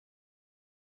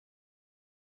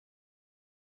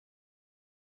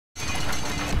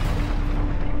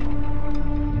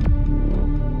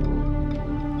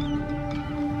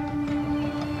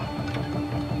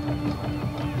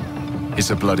It's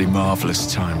a bloody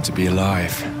marvelous time to be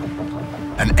alive.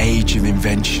 An age of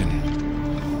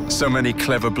invention. So many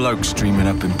clever blokes dreaming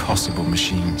up impossible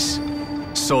machines,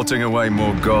 sorting away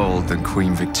more gold than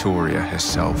Queen Victoria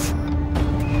herself.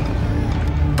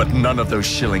 But none of those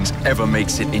shillings ever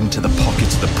makes it into the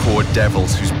pockets of the poor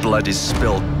devils whose blood is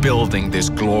spilled building this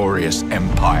glorious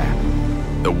empire.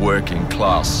 The working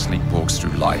class sleepwalks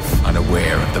through life,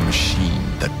 unaware of the machine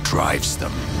that drives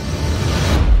them.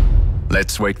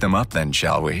 Let's wake them up then,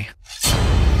 shall we?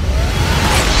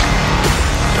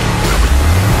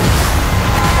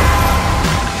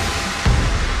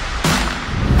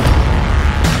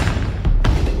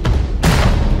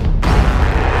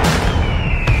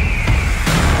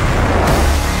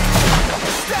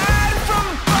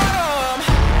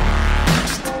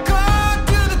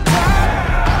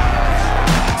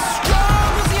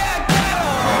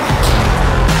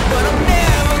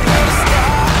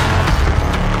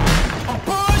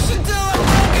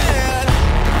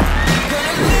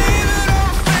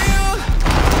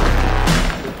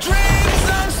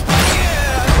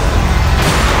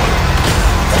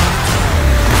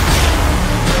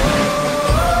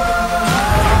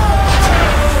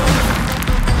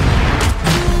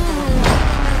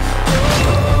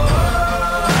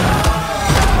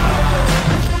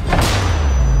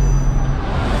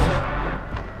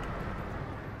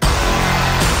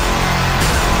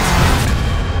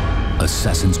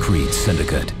 Assassin's Creed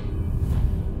Syndicate.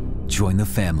 Join the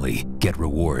family, get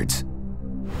rewards.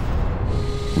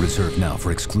 Reserved now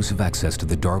for exclusive access to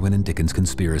the Darwin and Dickens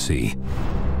conspiracy.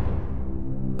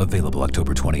 Available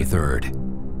October 23rd.